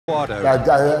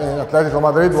Atletico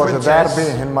Madrid was a derby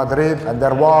in Madrid, and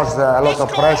there was a lot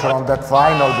of pressure on that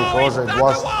final because it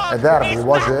was a derby, it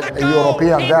was a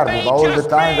European derby. But all the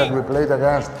time that we played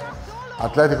against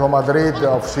Atletico Madrid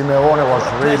of Simeone was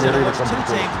really, really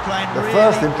complicated. The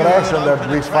first impression that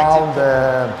we found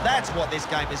a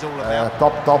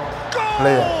top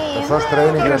player. The first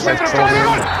training that I saw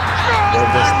him,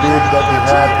 the speed that he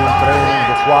had in training,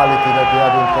 the quality that he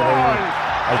had in training.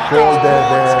 I called the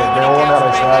owner,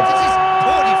 I said,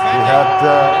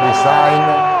 we signed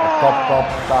a top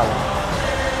talent.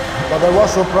 But I was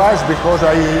surprised because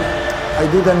I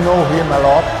didn't know him a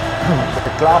lot.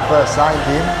 The club signed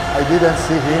him. I didn't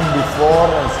see him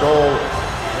before, and so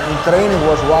in training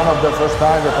was one of the first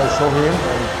times that I saw him,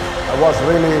 and I was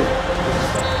really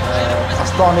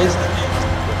astonished.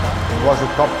 It was a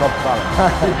top talent.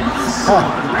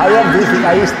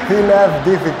 I still have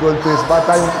difficulties, but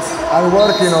I'm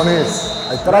working on it.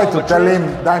 I try to tell him,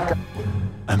 Duncan.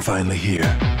 I'm finally here.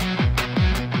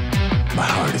 My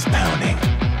heart is pounding.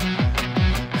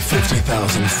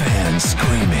 50,000 fans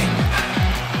screaming.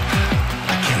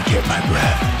 I can't get my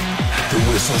breath. The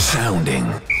whistle sounding.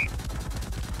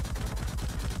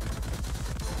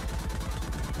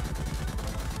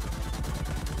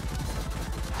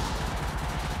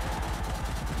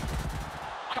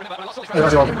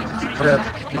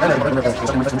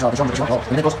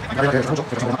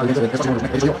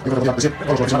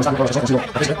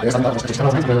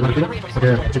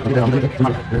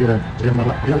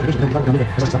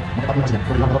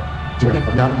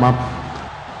 Ma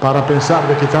para pensar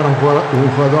de quitar un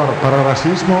jugador para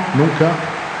racismo nunca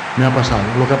me ha pasado.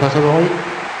 Lo que ha pasado hoy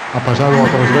ha pasado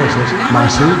otras veces, pero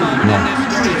así no.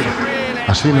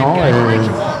 Así no,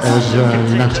 es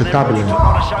inaceptable.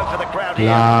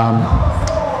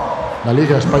 La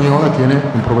Liga Española tiene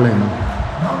un problema,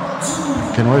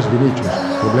 que no es Vinicius.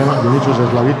 Vinicius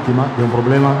es la víctima de un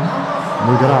problema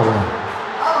muy grave.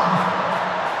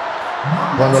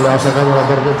 Cuando le ha sacado la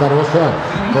tarjeta roja,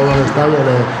 todo el estadio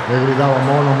le gritaba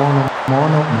mono.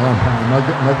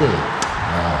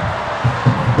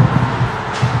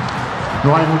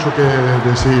 No hay mucho que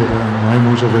decir,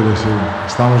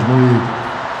 Estamos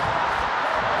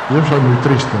Yo soy muy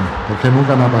triste, porque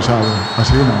nunca me ha pasado.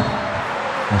 Así no.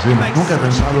 Nunca he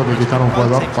pensado de quitar a un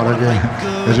jugador para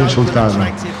que es insultado.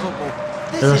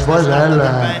 Y después él,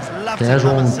 que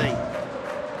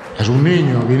es un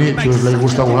niño, Vinicius, le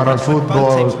gusta jugar al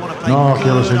fútbol, no,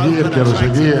 quiero seguir.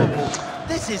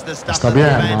 Está bien,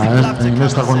 en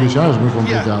esta condición es muy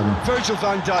complicado.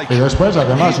 Y después,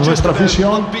 además, nuestra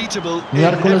afición,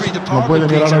 miércoles, no puede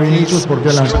mirar a Vinicius porque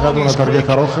le han sacado una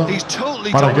tarjeta roja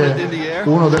para que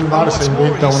uno del Barça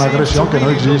inventa una agresión que no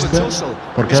existe,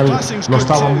 porque él lo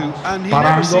estaba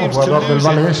parando, un jugador del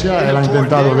Valencia, él ha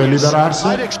intentado de liberarse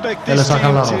y le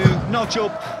sacan la roja.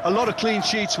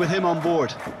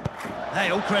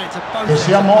 Que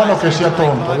sea mono, que sea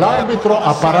tonto, el árbitro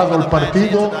ha parado el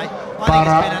partido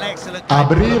para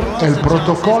abrir el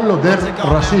protocolo del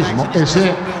racismo, y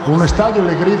si un estadio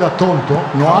le grita tonto,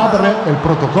 no abre el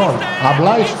protocolo,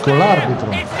 habláis con el árbitro.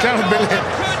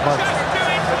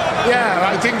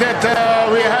 Yeah, I think that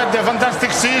we had a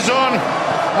fantastic season.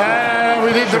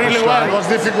 We did really well. It was a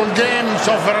difficult game,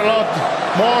 suffered a lot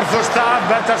more first half,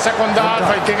 better second half.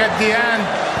 I think at the end,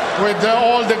 with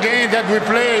all the games that we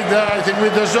played, I think we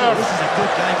deserve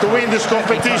to win this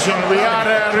competition. We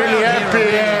are really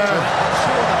happy.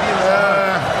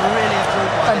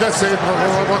 And that's it.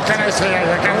 What can I say?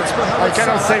 I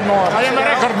cannot say more. I am a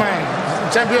record man.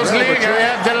 Champions League, I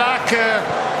had the luck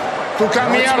to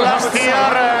come here last year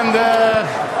and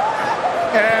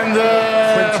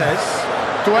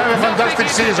to have a fantastic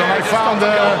season. I found,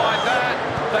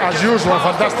 as usual, a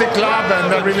fantastic club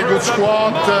and a really good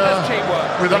squad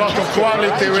with a lot of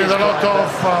quality, with a lot of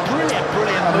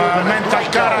mental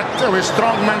character, with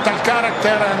strong mental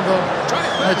character, and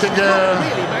I think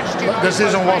the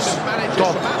season was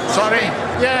top. Sorry?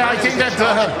 Yeah, I think that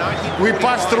we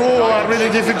passed through a really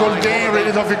difficult game,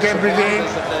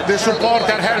 The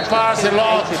supporter helped us a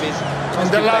lot. In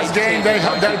the last game, they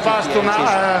helped us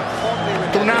tonight.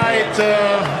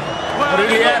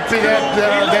 Really happy that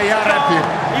they are happy.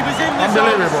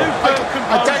 Unbelievable.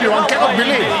 I tell you, I cannot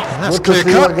believe. That's clear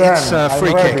cut. It's a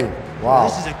free kick. Wow.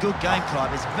 This is a good game, club.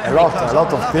 A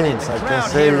lot of things I can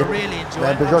say,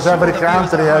 because every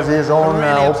country has his own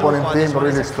opening team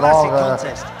really strong.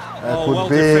 Could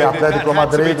be Atletico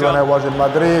Madrid when I was in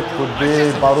Madrid, could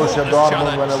be Borussia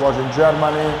Dortmund when I was in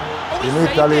Germany, in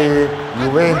Italy,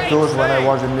 Juventus when I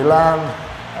was in Milan,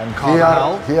 and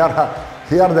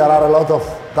here there are a lot of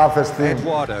toughest thing.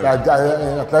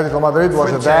 Atletico Madrid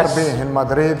was a derby in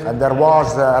Madrid, and there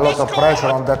was a lot of pressure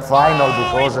on that final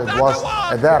because it was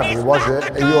a derby. It was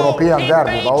a European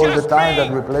derby. But all the time that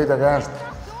we played against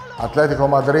Atletico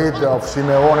Madrid of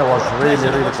Simeone was really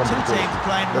complicated.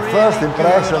 The first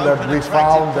impression that we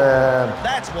found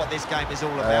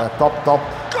top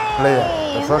player.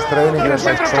 The first training that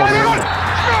I saw him,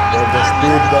 the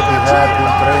speed that he had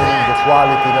in training, the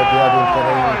quality that he had in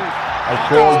training. I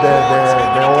called the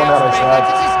owner, I said,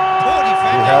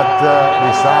 we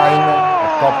signed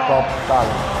a top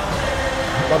talent.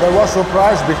 But I was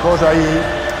surprised because I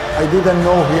didn't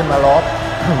know him a lot.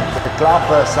 The club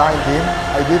signed him.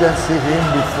 I didn't see him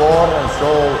before, and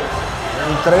so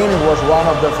in training was one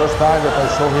of the first times that I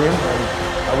saw him, and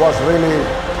I was really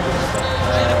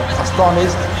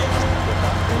astonished.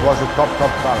 It was a top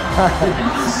talent.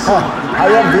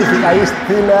 I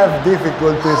still have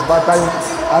difficulties, but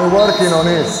I'm working on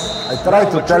it. I try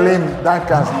to tell him,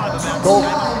 Duncan,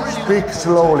 speak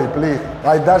slowly, please.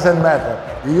 It doesn't matter.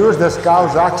 He used the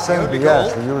Scouse accent,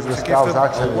 yes, he used the Scouse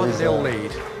accent.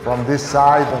 From this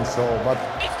side and so, but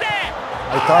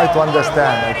I try to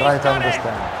understand.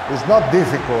 It's not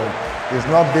difficult.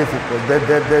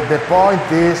 The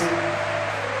point is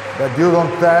that you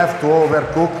don't have to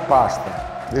overcook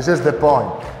pasta. This is the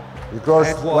point.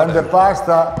 Because when the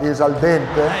pasta is al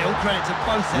dente,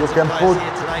 you can put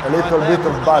a little bit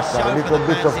of butter, a little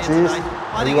bit of cheese,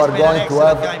 and you are going to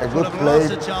have a good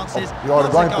plate. You are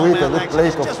going to eat a good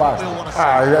plate of pasta.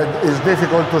 It's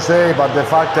difficult to say, but the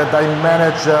fact that I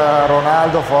managed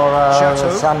Ronaldo for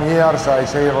some years, I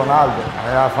say Ronaldo.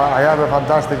 I have a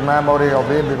fantastic memory of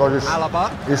him because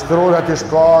it's true that he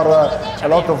scored a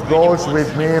lot of goals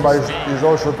with me, but it's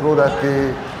also true that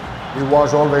he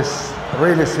was always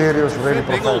really serious, really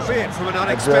professional.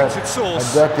 And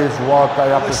that is what I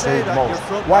appreciate most.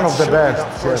 One of the best,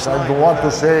 yes. I don't want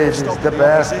to say it's the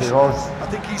best because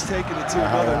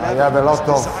I have a lot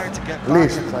of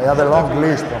lists. I have a long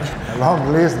list,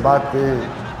 but it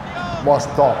was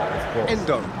top, of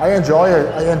course. I enjoy it.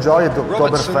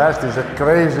 Oktoberfest is a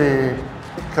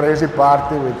crazy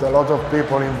party with a lot of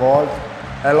people involved,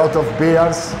 a lot of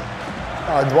beers.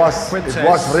 It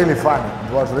was really funny.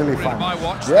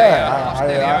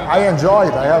 Yeah, I enjoyed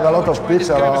it. I have a lot of pictures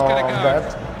of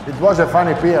that. It was a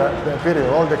funny period.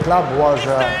 All the club was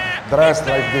dressed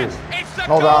like this.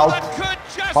 No doubt.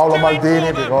 Paolo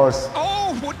Maldini, because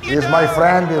he's my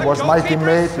friend, he was my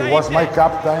teammate, he was my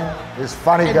captain. He's a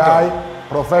funny guy,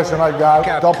 professional guy,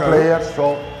 top player.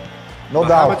 So no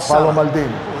doubt, Paolo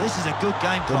Maldini. This is a good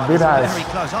game, would be nice. He's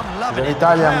an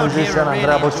Italian musician,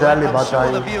 Andrea Bocelli, but I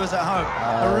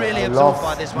love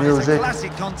music.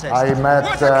 I met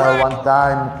one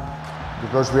time,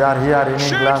 because we are here in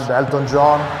England, Elton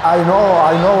John. I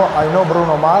know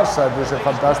Bruno Mars. He's a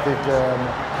fantastic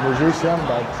musician,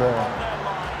 but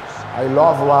I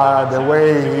love the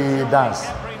way he dances.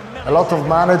 A lot of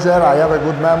manager. I have a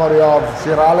good memory of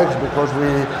Sir Alex because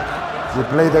we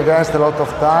played against a lot of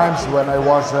times when I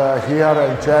was here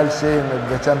in Chelsea in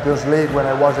the Champions League, when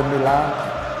I was in Milan.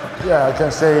 Yeah, I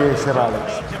can say Sir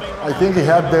Alex. I think he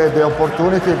had the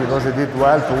opportunity because he did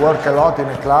well to work a lot in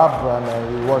a club, and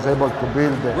he was able to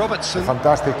build a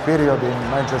fantastic period in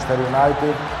Manchester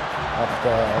United. But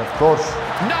of course,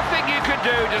 nothing you could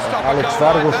do to stop Alex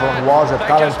Ferguson was a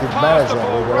talented manager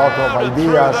with a lot of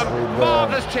ideas,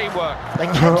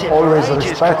 with always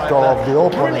respect of the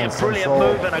opponents. And so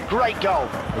I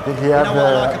think he had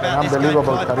an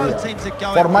unbelievable career.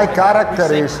 For my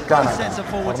character is Canada.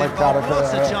 For my character,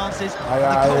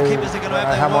 when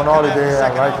I am on holiday, I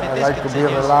like to be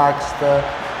relaxed. I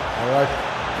like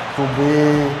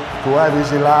to have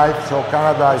easy life. So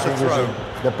Canada, I think, is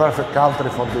the perfect country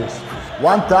for this.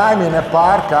 One time in a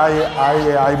park,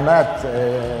 I met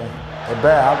a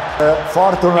bear.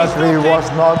 Fortunately,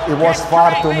 it was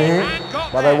far to me,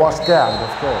 but I was scared,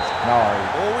 of course. No,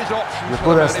 you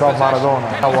couldn't stop Maradona.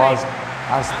 I was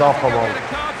unstoppable.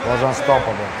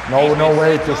 No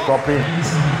way to stop him.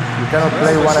 You cannot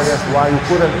play one against one. You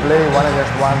couldn't play one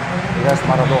against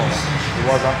Maradona. He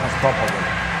was unstoppable.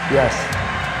 Yes,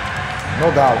 no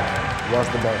doubt, he was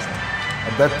the best.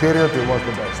 At that period, it was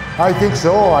the best. I think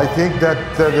so. I think that,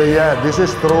 this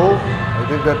is true. I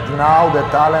think that now the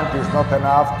talent is not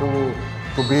enough to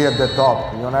be at the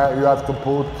top. You know, you have to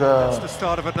put,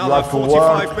 you have to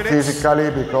work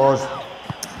physically, because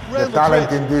the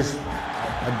talent in this,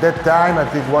 at that time, I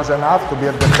think was enough to be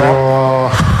at the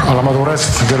top. A la madurez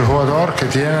del jugador que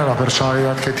tiene, la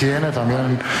personalidad que tiene,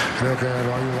 también creo que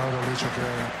lo ha ayudado el hecho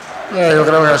que... Yo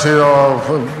creo que ha sido...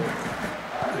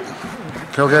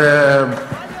 Creo que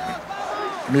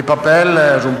mi papel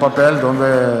es un papel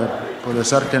donde puede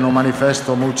ser que no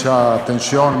manifiesto mucha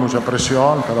tensión, mucha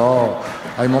presión, pero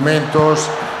hay momentos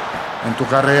en tu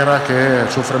carrera que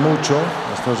sufre mucho.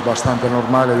 Esto es bastante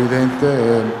normal,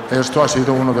 evidente. Esto ha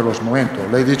sido uno de los momentos.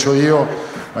 Lo he dicho yo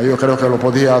creo que lo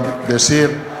podía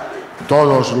decir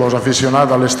todos los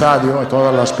aficionados al estadio y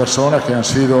todas las personas que han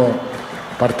sido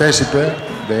partícipes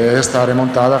de esta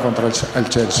remontada contra el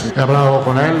Chelsea. He hablado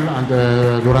con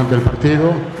él durante el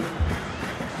partido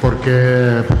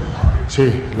porque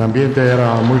sí, el ambiente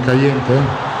era muy caliente,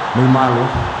 muy malo,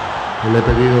 y le he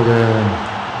pedido que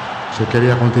si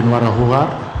quería continuar a jugar,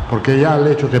 porque ya el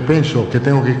hecho que pienso que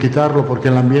tengo que quitarlo porque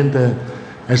el ambiente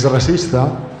es racista,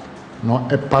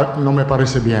 no me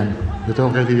parece bien. Yo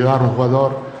tengo que ayudar a un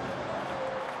jugador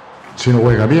si no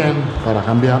juega bien, para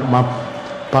cambiar,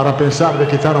 para pensar de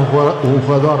quitar a un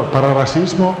jugador para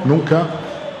racismo nunca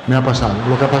me ha pasado.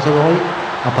 Lo que ha pasado hoy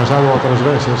ha pasado otras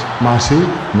veces, pero así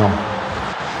no.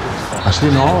 Así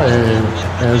no,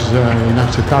 es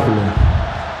inaceptable.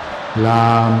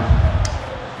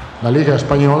 La Liga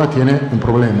Española tiene un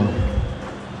problema,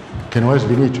 que no es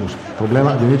Vinicius.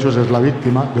 Vinicius es la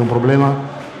víctima de un problema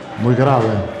muy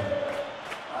grave.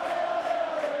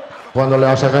 Cuando le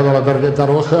ha sacado la tarjeta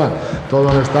roja,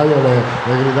 todo el estadio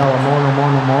le gritaba mono.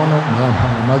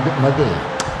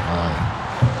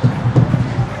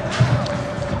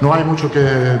 No hay mucho que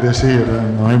decir,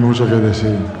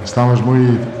 Estamos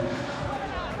muy...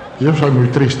 Yo soy muy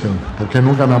triste, porque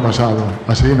nunca me ha pasado.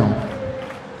 Así no.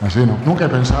 Nunca he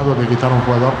pensado de quitar a un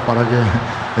jugador para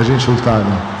que es insultado.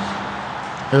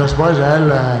 Y después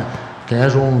él, que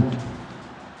es un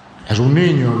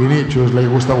niño, Vinicius, le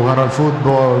gusta jugar al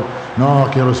fútbol, no,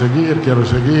 quiero seguir.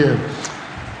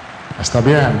 Está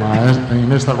bien, pero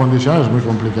en esta condición es muy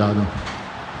complicado.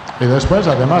 Y después,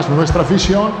 además, nuestra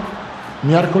afición,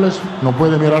 miércoles, no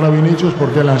puede mirar a Vinicius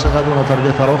porque le han sacado una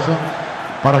tarjeta roja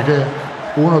para que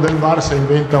uno del Barça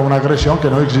inventa una agresión que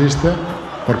no existe,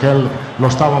 porque él lo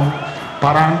estaba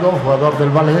parando, jugador del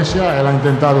Valencia, él ha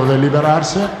intentado de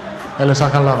liberarse y le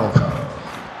sacan la roja.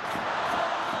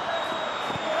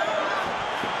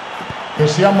 Que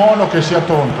sea mono, que sea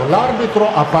tonto, el árbitro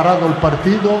ha parado el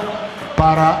partido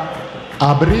para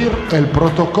abrir el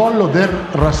protocolo del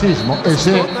racismo, y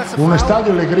si un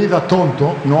estadio le grita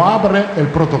tonto, no abre el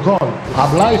protocolo,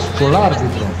 habláis con el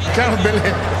árbitro. Can't believe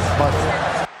it.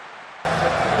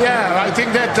 Yeah, I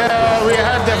think that we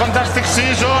had a fantastic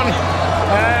season.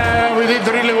 We did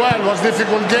really well. It was a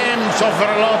difficult game,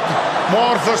 suffered a lot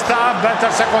more first half,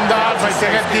 better second half. I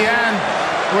think at the end,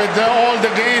 with all the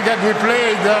games that we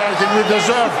played, I think we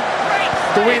deserve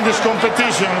to win this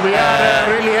competition. We are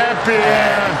really happy.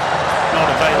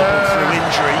 Not available through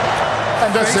injury.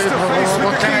 And that's it.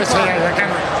 What can I say?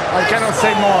 I cannot say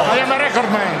more. I am a record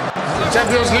man.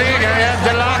 Champions League, I had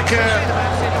the luck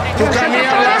to come here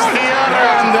last year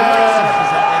and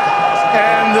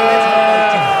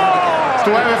to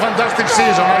have a fantastic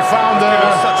season. I found,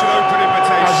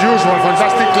 as usual,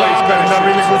 fantastic club and a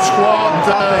really good squad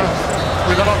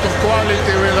with a lot of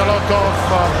quality, with a lot of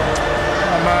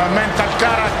mental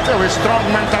character, with strong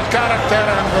mental character,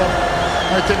 and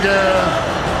I think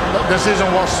the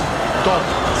season was top.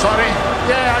 Sorry?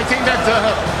 Yeah, I think that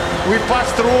we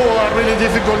passed through a really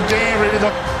difficult game, really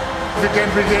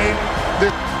difficult game. The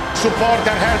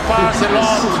supporter helped us a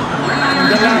lot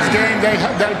in the last game. They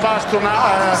helped us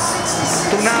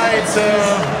tonight.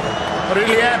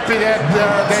 Really happy that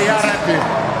they are happy.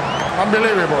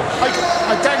 Unbelievable.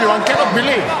 I tell you, I cannot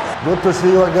believe. Good to see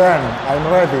you again. I'm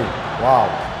ready. Wow.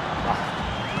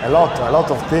 A lot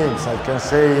of things I can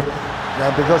say.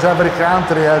 Because every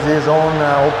country has his own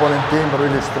opponent team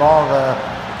really strong.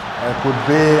 Could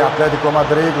be Atletico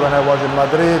Madrid when I was in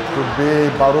Madrid, could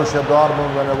be Borussia Dortmund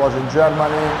when I was in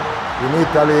Germany, in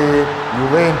Italy,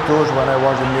 Juventus when I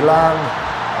was in Milan,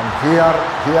 and here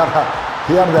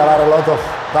there are a lot of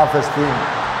toughest teams.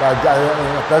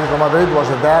 Atletico Madrid was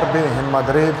a derby in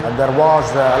Madrid, and there was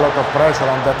a lot of pressure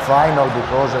on that final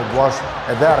because it was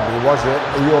a derby, it was a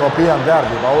European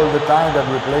derby, but all the time that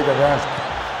we played against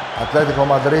Atletico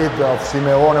Madrid of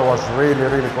Simeone was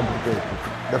really complicated.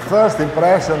 The first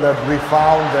impression that we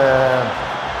found a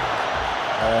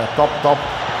top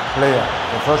player.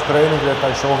 The first training that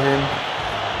I saw him,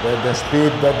 the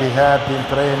speed that he had in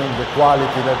training, the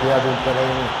quality that he had in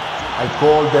training. I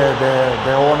called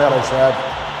the owner, I said,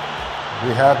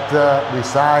 we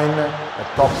signed a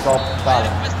top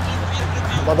talent.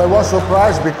 But I was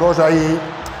surprised because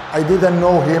I didn't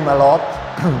know him a lot.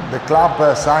 The club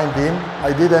signed him.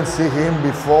 I didn't see him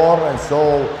before, and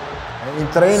so in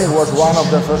training was one of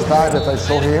the first times that I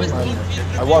saw him, and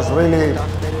I was really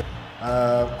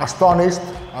astonished.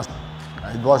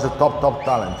 It was a top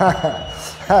talent.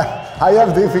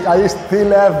 I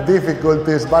still have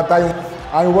difficulties, but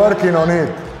I'm working on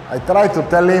it. I try to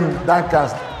tell him, Duncan,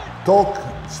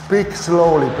 speak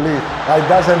slowly, please. It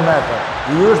doesn't matter.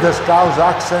 He used the Scouse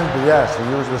accent, yes, he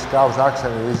used the Scouse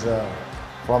accent. He's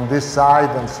from this side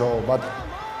and so, but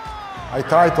I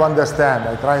try to understand.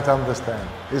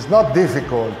 It's not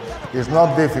difficult. It's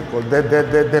not difficult.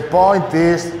 The point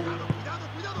is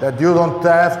that you don't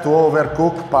have to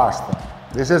overcook pasta.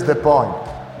 This is the point.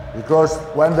 Because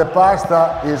when the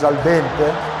pasta is al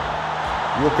dente,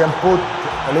 you can put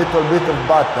a little bit of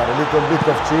butter, a little bit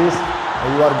of cheese,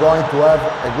 and you are going to have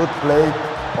a good plate.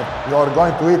 You are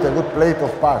going to eat a good plate of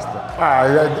pasta.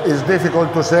 It's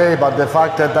difficult to say, but the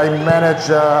fact that I managed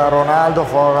Ronaldo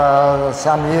for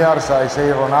some years, I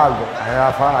say Ronaldo.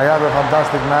 I have a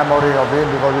fantastic memory of him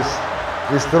because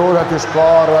it's true that he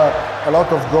scored a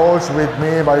lot of goals with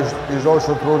me, but it's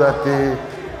also true that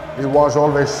he was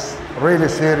always really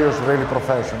serious, really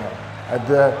professional.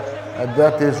 And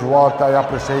that is what I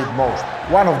appreciate most.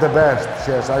 One of the best,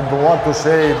 yes. I don't want to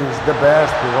say it is the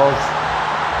best because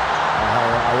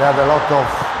I have a lot of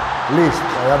lists.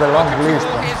 I have a long list,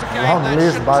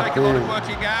 but it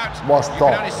was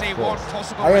top.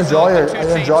 I enjoy it.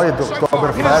 The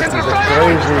Oktoberfest is a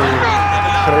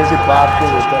crazy party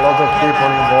with a lot of people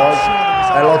involved,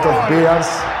 a lot of beers.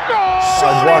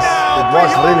 It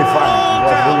was really fun.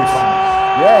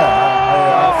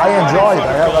 Yeah, I enjoyed it.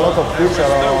 I have a lot of pictures of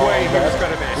that.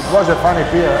 It was a funny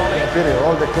period.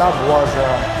 All the club was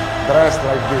dressed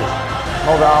like this.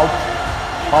 No doubt,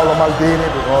 Paolo Maldini,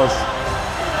 because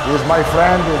he is my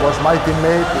friend, he was my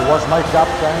teammate, he was my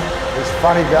captain. He's a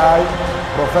funny guy,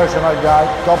 professional guy,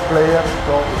 top player.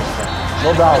 So,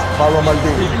 no doubt, Paolo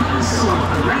Maldini.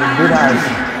 It'd be nice.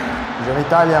 He's an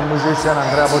Italian musician,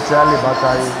 Andrea Bocelli, but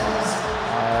I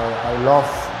love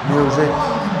music.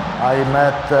 I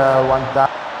met one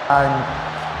time,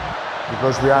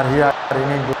 because we are here in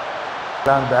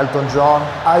England, Elton John.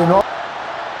 I know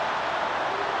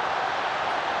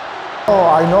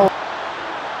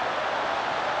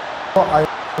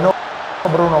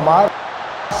Bruno Mars.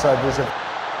 He's a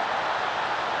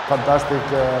fantastic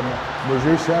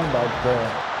musician, but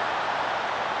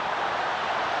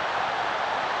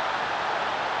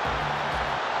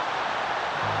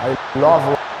I love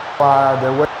the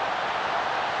way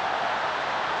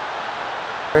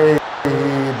he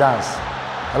dances.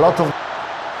 A lot of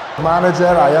manager,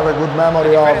 I have a good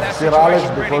memory of Sir Alex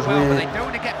because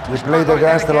we played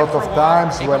against a lot of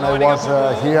times when I was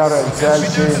here in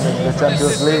Chelsea in the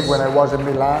Champions League, when I was in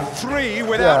Milan.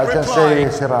 Yeah, I can say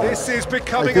Sir Alex. I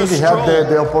think he had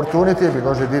the opportunity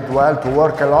because he did well to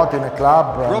work a lot in a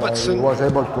club and he was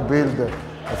able to build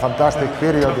a fantastic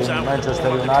period in Manchester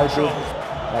United.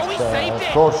 But of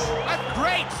course,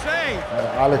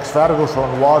 Alex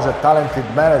Ferguson was a talented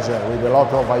manager with a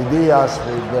lot of ideas,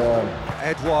 with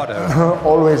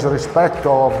always respect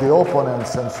of the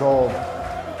opponents, and so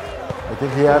I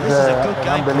think he had an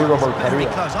unbelievable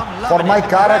career. For my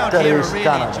character, is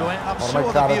Canada. For my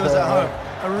character,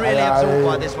 when I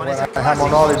am on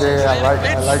holiday, I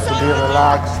like to be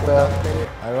relaxed.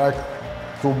 I like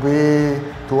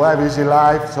to have easy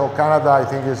life. So Canada, I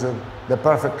think, is the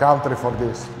perfect country for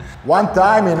this. One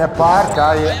time in a park,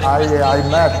 I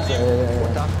met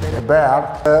a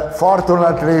bear.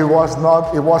 Fortunately,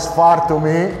 it was far to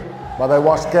me, but I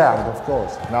was scared, of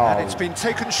course. No, and it's been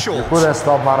taken short. You couldn't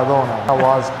stop Maradona. I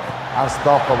was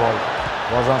unstoppable.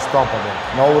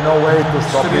 No way to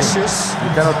stop him.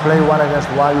 You cannot play one against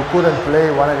one. You couldn't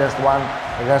play one against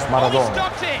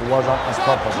Maradona. He was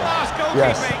unstoppable.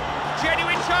 Yes,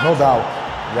 no doubt.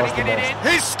 Was the best.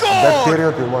 He scored! That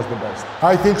period, it was the best.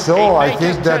 I think so. I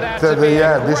think that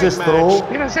this is true.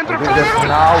 I think that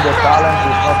now the talent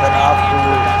is not enough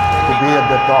to be at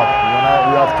the top.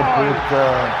 You have to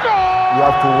you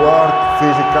have to work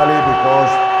physically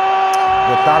because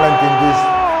the talent in this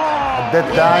at that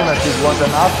time I think was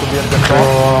enough to be at the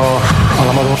top.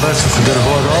 A la madurez del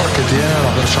jugador que tiene,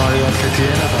 la personalidad que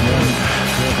tiene también.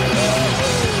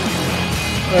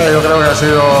 Yo creo que ha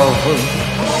sido.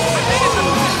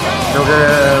 Creo que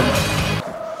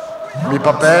mi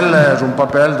papel es un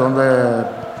papel donde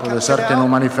puede ser que no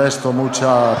manifiesto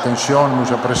mucha tensión,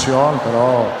 mucha presión,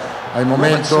 pero hay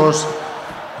momentos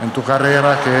en tu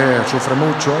carrera que sufre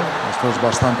mucho. Esto es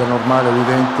bastante normal,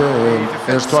 evidente.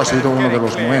 Esto ha sido uno de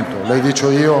los momentos. Lo he dicho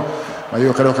yo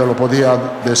creo que lo podía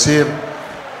decir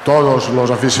todos los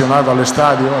aficionados al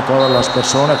estadio, a todas las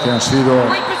personas que han sido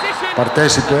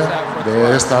partícipes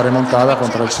de esta remontada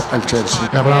contra el Chelsea.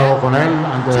 He hablado con él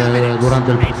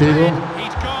durante el partido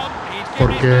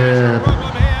porque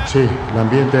sí, el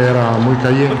ambiente era muy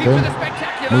caliente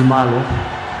muy malo.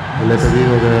 Le he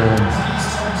pedido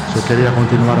que si quería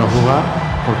continuar a jugar,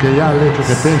 porque ya el hecho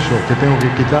que pienso que tengo que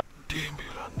quitar.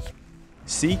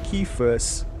 Seek ye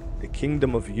first the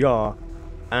kingdom of Yah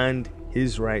and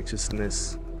his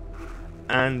righteousness,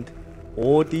 and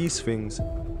all these things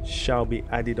shall be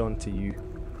added unto you.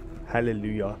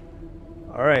 Hallelujah.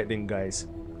 Alright then, guys.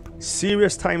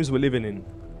 Serious times we're living in.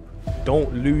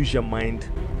 Don't lose your mind.